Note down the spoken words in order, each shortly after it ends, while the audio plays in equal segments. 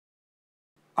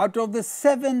Out of the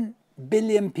 7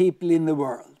 billion people in the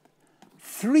world,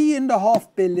 3.5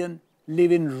 billion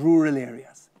live in rural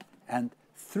areas and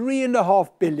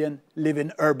 3.5 billion live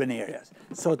in urban areas.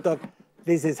 So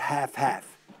this is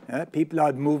half-half. People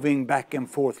are moving back and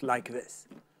forth like this.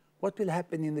 What will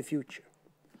happen in the future?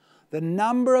 The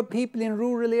number of people in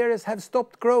rural areas have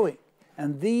stopped growing,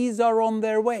 and these are on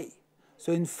their way.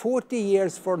 So in 40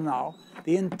 years from now,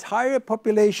 the entire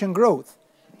population growth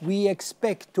we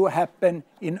expect to happen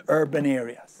in urban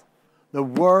areas. The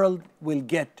world will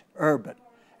get urban,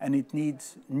 and it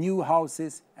needs new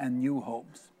houses and new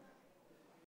homes.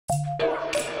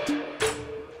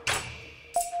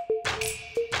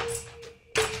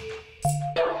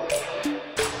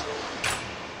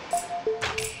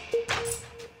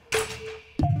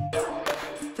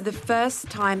 For the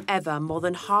first time ever, more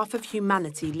than half of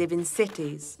humanity live in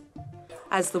cities.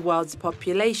 As the world's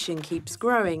population keeps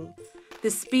growing, the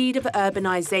speed of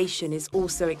urbanization is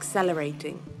also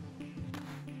accelerating.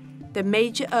 The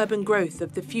major urban growth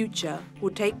of the future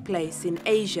will take place in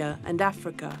Asia and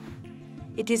Africa.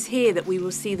 It is here that we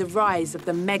will see the rise of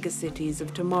the megacities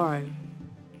of tomorrow.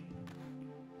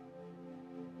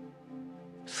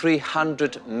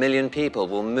 300 million people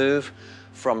will move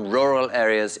from rural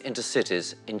areas into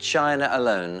cities in China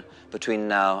alone between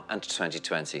now and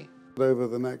 2020. Over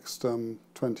the next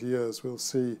 20 years, we'll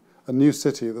see a new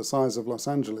city the size of Los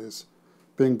Angeles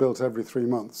being built every 3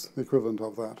 months, the equivalent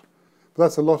of that. But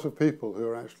that's a lot of people who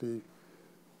are actually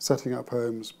setting up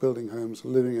homes, building homes,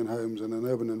 living in homes in an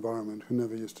urban environment who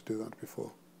never used to do that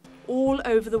before. All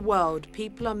over the world,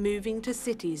 people are moving to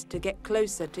cities to get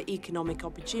closer to economic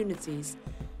opportunities,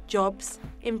 jobs,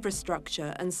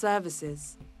 infrastructure and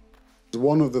services.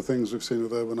 One of the things we've seen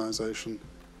with urbanization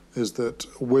is that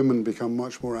women become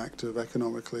much more active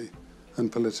economically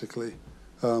and politically.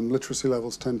 Literacy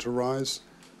levels tend to rise,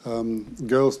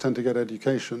 girls tend to get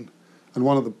education, and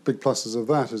one of the big pluses of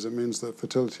that is it means that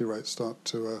fertility rates start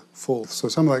to fall. So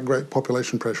some of that great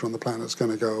population pressure on the planet is going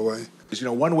to go away. You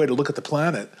know, one way to look at the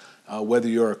planet, whether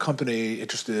you're a company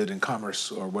interested in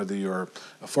commerce or whether you're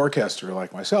a forecaster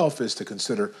like myself, is to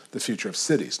consider the future of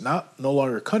cities. No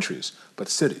longer countries, but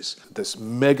cities. This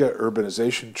mega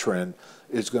urbanization trend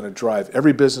is going to drive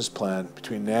every business plan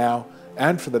between now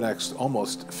and for the next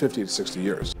almost 50 to 60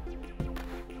 years.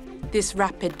 This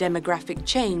rapid demographic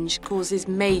change causes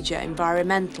major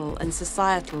environmental and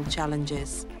societal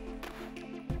challenges.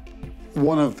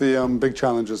 One of the big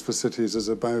challenges for cities is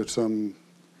about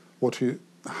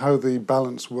how the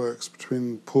balance works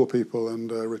between poor people and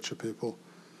richer people.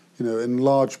 You know, in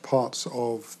large parts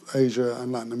of Asia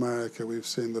and Latin America, we've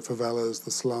seen the favelas,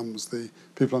 the slums, the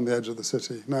people on the edge of the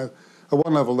city. Now, at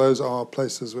one level, those are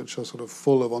places which are sort of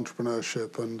full of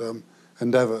entrepreneurship and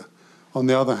endeavour. On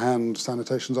the other hand,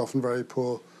 sanitation is often very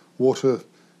poor, water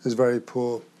is very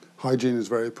poor, hygiene is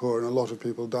very poor, and a lot of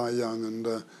people die young, and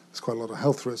there's quite a lot of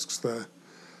health risks there.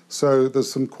 So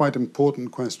there's some quite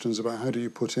important questions about how do you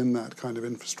put in that kind of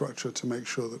infrastructure to make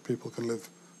sure that people can live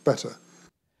better.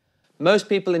 Most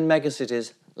people in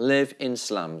megacities live in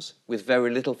slums with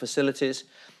very little facilities,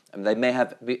 and they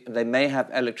may have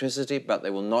electricity, but they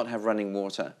will not have running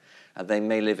water. And they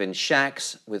may live in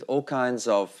shacks with all kinds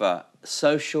of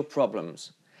social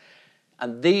problems.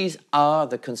 And these are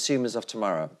the consumers of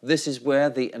tomorrow. This is where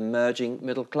the emerging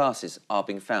middle classes are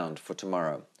being found for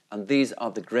tomorrow. And these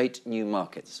are the great new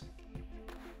markets.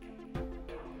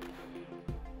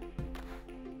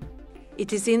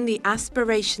 It is in the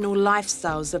aspirational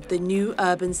lifestyles of the new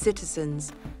urban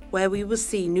citizens where we will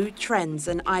see new trends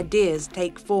and ideas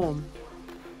take form.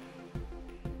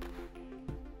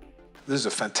 This is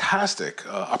a fantastic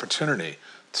opportunity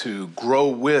to grow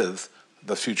with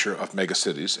the future of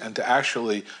megacities and to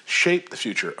actually shape the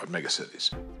future of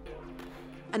megacities.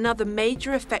 Another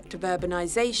major effect of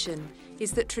urbanization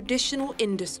is that traditional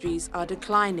industries are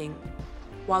declining,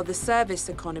 while the service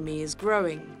economy is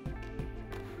growing.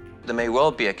 There may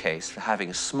well be a case for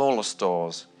having smaller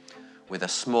stores with a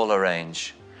smaller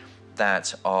range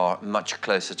that are much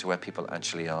closer to where people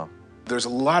actually are. There's a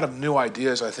lot of new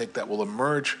ideas, I think, that will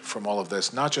emerge from all of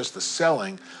this, not just the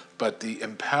selling, but the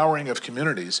empowering of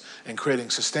communities and creating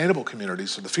sustainable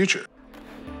communities for the future.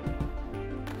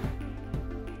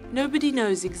 Nobody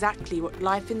knows exactly what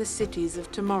life in the cities of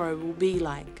tomorrow will be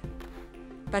like.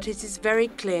 But it is very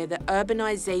clear that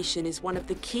urbanization is one of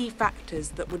the key factors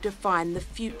that will define the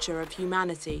future of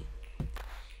humanity.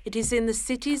 It is in the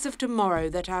cities of tomorrow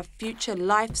that our future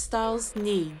lifestyles,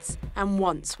 needs, and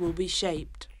wants will be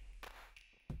shaped.